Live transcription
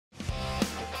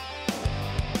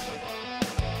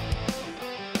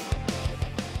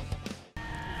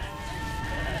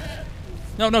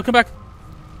No, no, come back.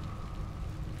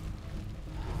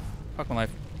 Fuck my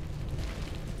life.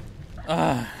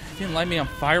 It didn't light me on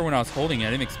fire when I was holding it.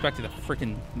 I didn't expect it to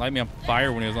freaking light me on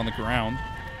fire when it was on the ground.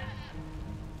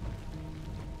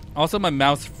 Also, my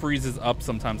mouse freezes up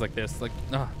sometimes like this. Like,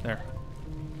 there.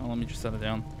 Oh, let me just set it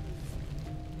down.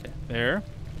 Okay, there.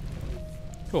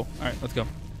 Cool. All right, let's go.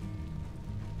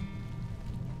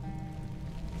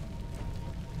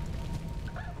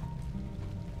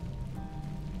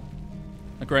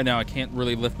 Like right now, I can't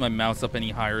really lift my mouse up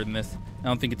any higher than this. I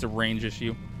don't think it's a range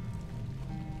issue.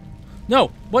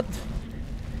 No! What?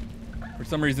 For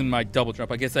some reason, my double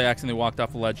jump. I guess I accidentally walked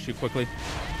off the ledge too quickly.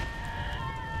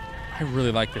 I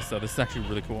really like this, though. This is actually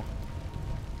really cool.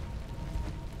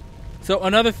 So,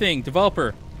 another thing.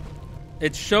 Developer.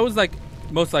 It shows, like,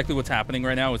 most likely what's happening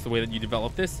right now is the way that you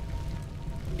develop this.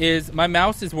 Is my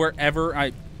mouse is wherever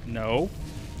I... No.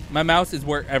 My mouse is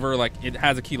wherever, like, it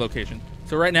has a key location.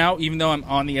 So right now, even though I'm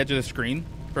on the edge of the screen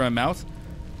for my mouse,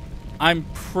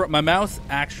 my mouse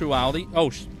actuality...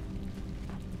 Oh,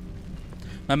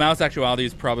 my mouse actuality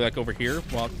is probably like over here.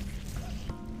 Well,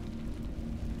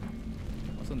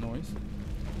 what's the noise?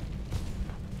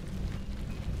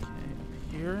 Okay,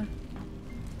 up here.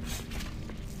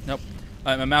 Nope.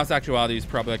 My mouse actuality is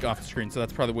probably like off the screen, so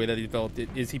that's probably the way that he developed it.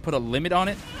 Is he put a limit on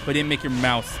it, but didn't make your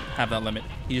mouse have that limit.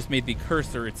 He just made the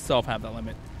cursor itself have that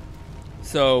limit.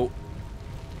 So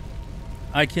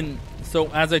so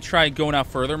as I try going out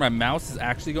further, my mouse is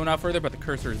actually going out further, but the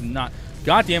cursor is not.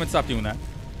 God damn it, stop doing that.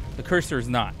 The cursor is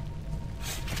not.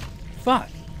 Fuck.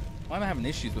 Why am I having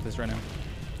issues with this right now?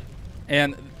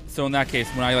 And so in that case,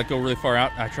 when I like go really far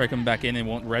out, I try coming back in and it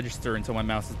won't register until my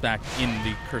mouse is back in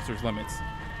the cursor's limits.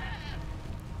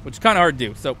 Which is kind of hard to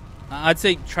do. So I'd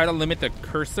say try to limit the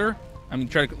cursor. I mean,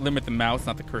 try to limit the mouse,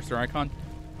 not the cursor icon.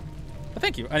 But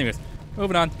thank you. Anyways,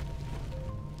 moving on.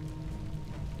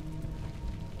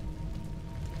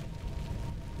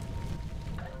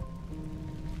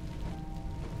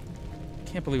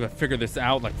 Can't believe I figured this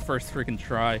out like first freaking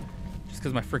try, just because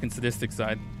of my freaking sadistic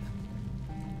side.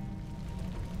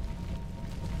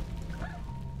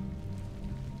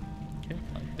 Okay,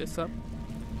 light this up.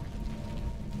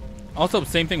 Also,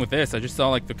 same thing with this. I just saw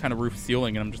like the kind of roof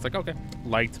ceiling, and I'm just like, okay,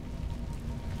 light.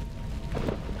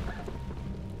 Okay,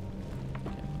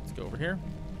 let's go over here.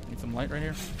 Need some light right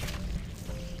here.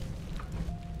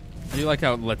 I do like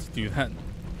how it lets do that.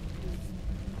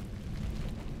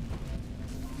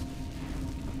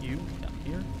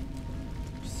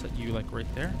 Set you like right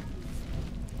there.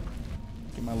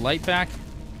 Get my light back.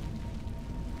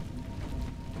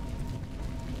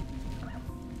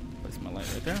 Place my light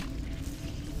right there.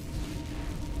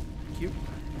 Cute.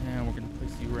 And we're gonna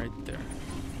place you right there.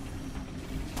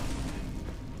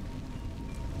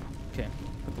 Okay.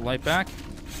 Put the light back.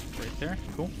 Right there.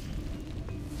 Cool.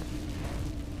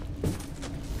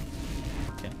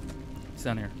 Okay. It's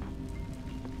down here.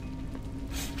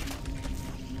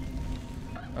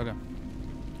 Okay.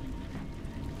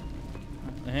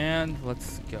 And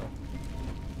let's go.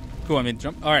 Cool, I made the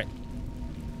jump. Alright.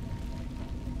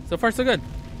 So far, so good.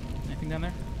 Anything down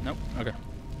there? Nope. Okay.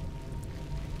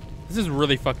 This is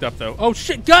really fucked up, though. Oh,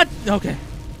 shit! God! Okay.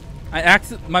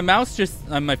 My mouse just...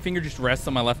 my finger just rests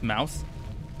on my left mouse.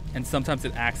 And sometimes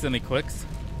it accidentally clicks.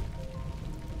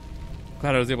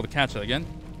 Glad I was able to catch that again.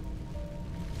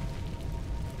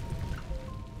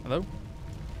 Hello?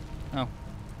 Oh.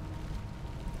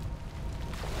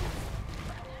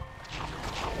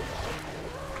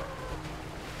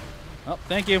 Oh,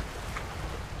 thank you.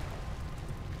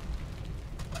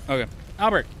 Okay.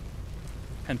 Albert.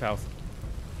 Pen pals.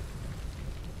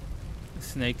 The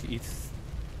snake eats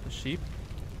the sheep.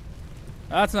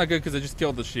 That's not good because I just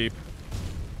killed the sheep.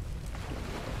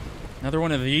 Another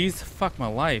one of these? Fuck my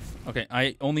life. Okay,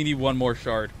 I only need one more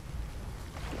shard.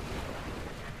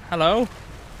 Hello?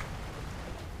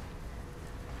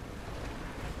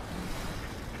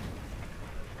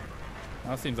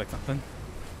 That seems like something.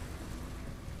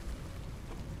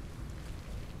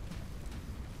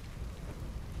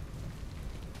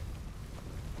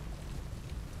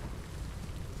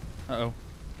 Uh-oh.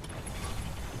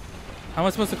 How am I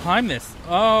supposed to climb this?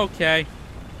 Oh, okay.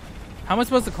 How am I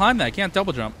supposed to climb that? I can't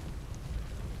double jump.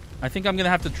 I think I'm going to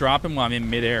have to drop him while I'm in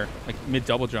midair. Like,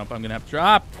 mid-double jump. I'm going to have to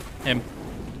drop him.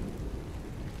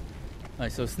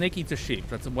 Alright, so snake eats a sheep.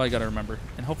 That's what I got to remember.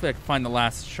 And hopefully I can find the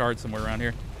last shard somewhere around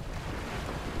here.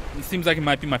 It seems like it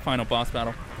might be my final boss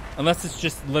battle. Unless it's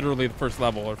just literally the first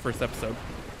level or first episode.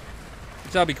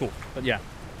 Which that'll be cool. But yeah.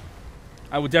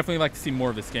 I would definitely like to see more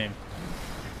of this game.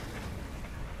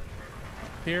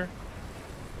 Here.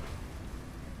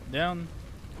 Down.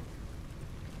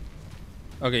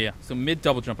 Okay, yeah. So mid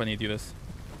double jump I need to do this.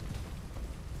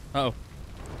 Uh-oh.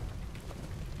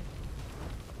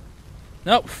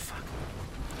 No. Fuck.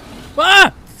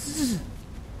 Ah!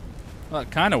 Well,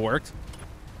 it kind of worked.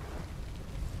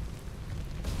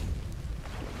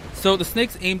 So the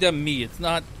snake's aimed at me. It's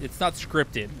not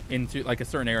scripted into like a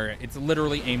certain area. It's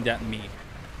literally aimed at me,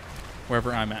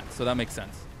 wherever I'm at. So that makes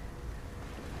sense.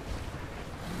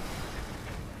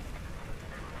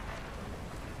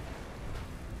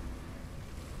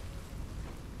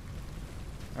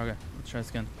 Okay, let's try this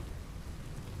again.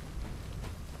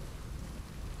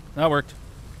 That worked.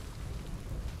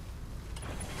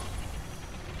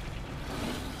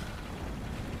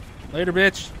 Later,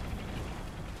 bitch.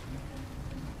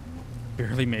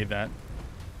 Barely made that.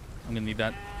 I'm gonna need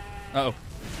that. Uh-oh.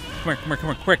 Come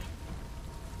here, quick.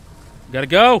 Gotta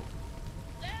go.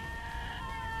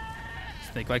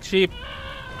 Snake like sheep.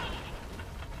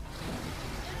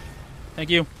 Thank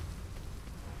you.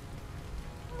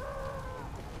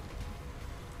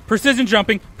 Precision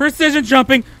jumping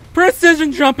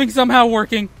somehow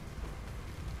working.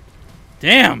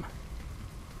 Damn.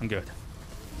 I'm good.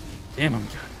 Damn, I'm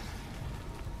good.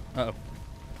 Uh-oh.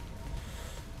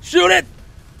 Shoot it!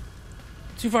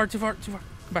 Too far. Come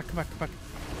back.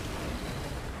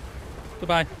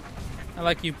 Goodbye. I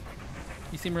like you.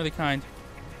 You seem really kind.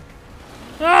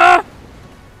 Ah!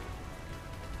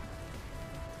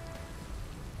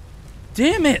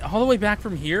 Damn it! All the way back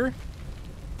from here?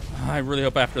 I really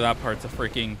hope after that part's a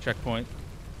freaking checkpoint.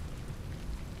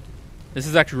 This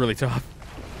is actually really tough.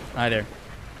 Hi there.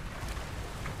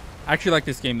 I actually like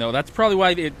this game, though. That's probably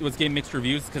why it was getting mixed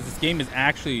reviews, because this game is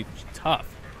actually tough.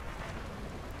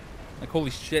 Like, holy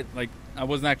shit. Like, I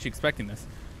wasn't actually expecting this.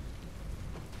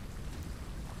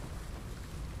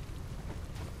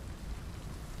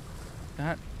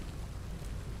 That.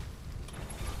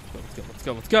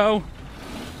 Let's go.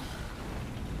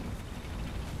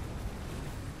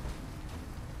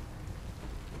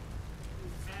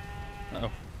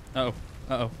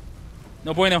 Uh-oh.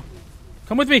 No bueno.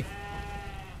 Come with me.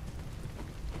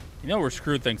 You know we're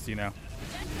screwed thanks to you now.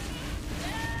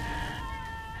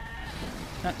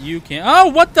 You can't.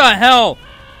 Oh, what the hell?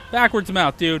 Backwards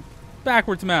mouth, dude.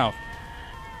 Backwards mouth.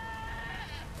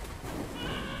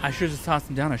 I should have just tossed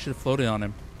him down. I should have floated on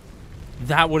him.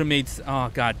 That would have made... Oh,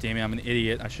 god damn it. I'm an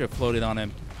idiot. I should have floated on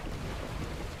him.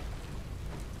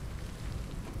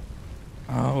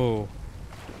 Oh.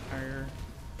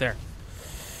 There.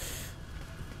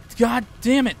 God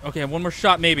damn it. Okay, one more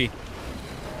shot, maybe.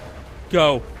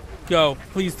 Go.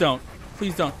 Please don't.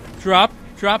 Drop.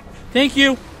 Thank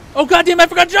you. Oh, god damn it. I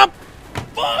forgot to jump.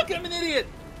 Fuck, I'm an idiot.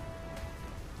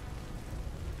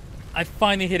 I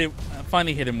finally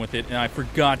hit him with it, and I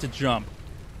forgot to jump.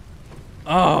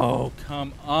 Oh,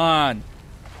 come on.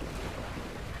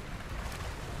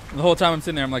 The whole time I'm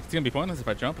sitting there, I'm like, it's going to be pointless if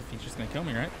I jump, if he's just going to kill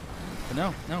me, right? But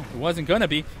no, it wasn't going to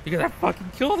be, because I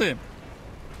fucking killed him.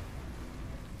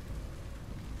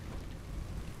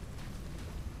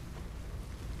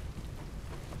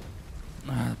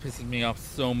 That pisses me off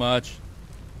so much.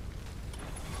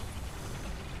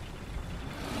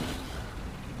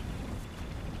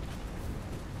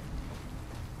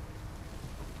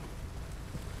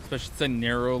 Especially since I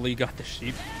narrowly got the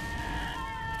sheep.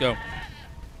 Go.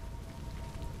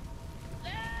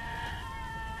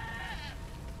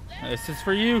 This is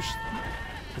for you.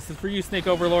 This is for you, Snake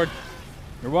Overlord.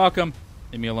 You're welcome.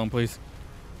 Leave me alone, please.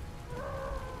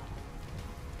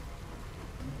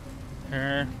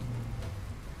 There.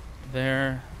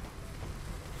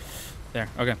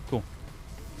 Okay, cool.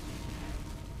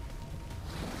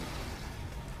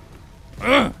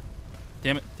 Ugh!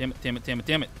 Damn it.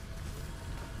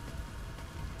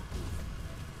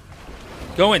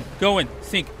 Go in.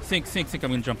 Sink. I'm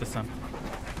gonna jump this time.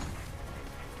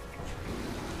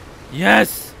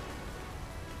 Yes!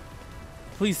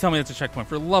 Please tell me that's a checkpoint.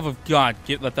 For the love of God,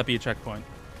 let that be a checkpoint.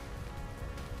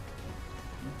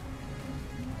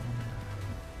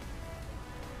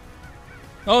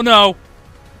 Oh no!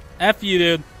 F you,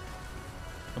 dude.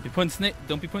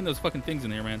 Don't be putting those fucking things in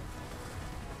there, man.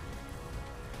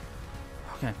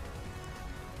 Okay.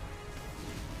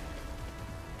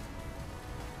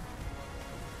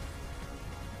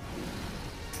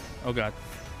 Oh god.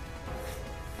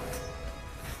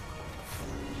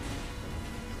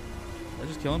 Did I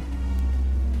just kill him?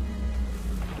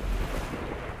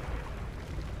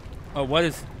 Oh,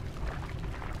 what's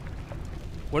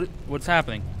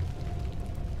happening?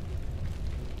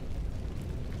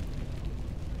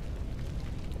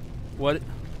 What?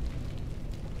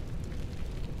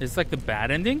 It's like the bad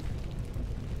ending?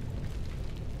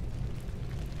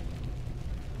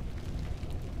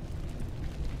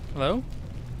 Hello?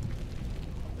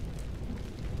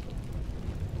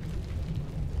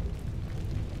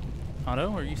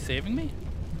 Otto, are you saving me?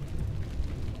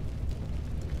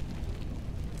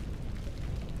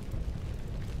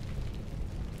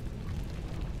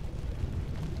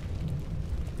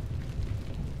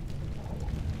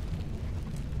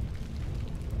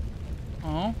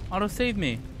 Oh, Otto saved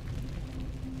me.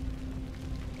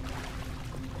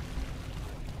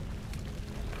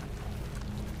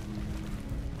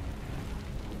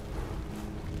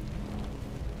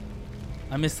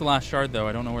 I missed the last shard, though.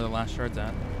 I don't know where the last shard's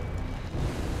at.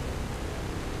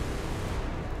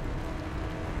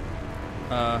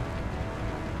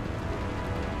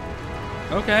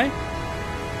 Okay.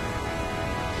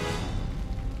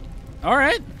 All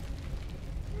right.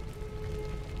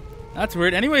 That's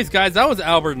weird. Anyways, guys, that was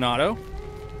Albert and Otto.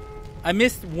 I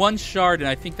missed one shard, and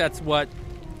I think that's what...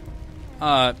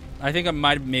 I think I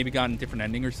might have maybe gotten a different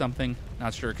ending or something.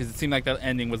 Not sure, because it seemed like that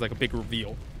ending was like a big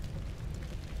reveal.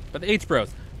 But the H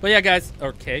bros. But yeah, guys.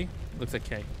 Or K. Looks like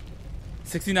K.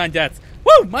 69 deaths.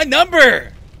 Woo! My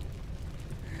number!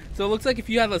 So it looks like if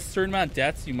you had a certain amount of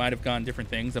deaths, you might have gotten different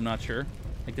things. I'm not sure.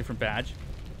 Like different badge.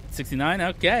 69?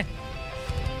 Okay.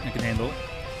 I can handle it.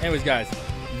 Anyways, guys.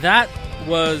 That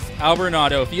was Albert and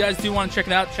Otto. If you guys do want to check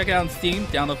it out on Steam.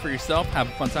 Download for yourself. Have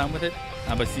a fun time with it.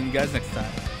 I'll be seeing you guys next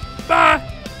time. Bye!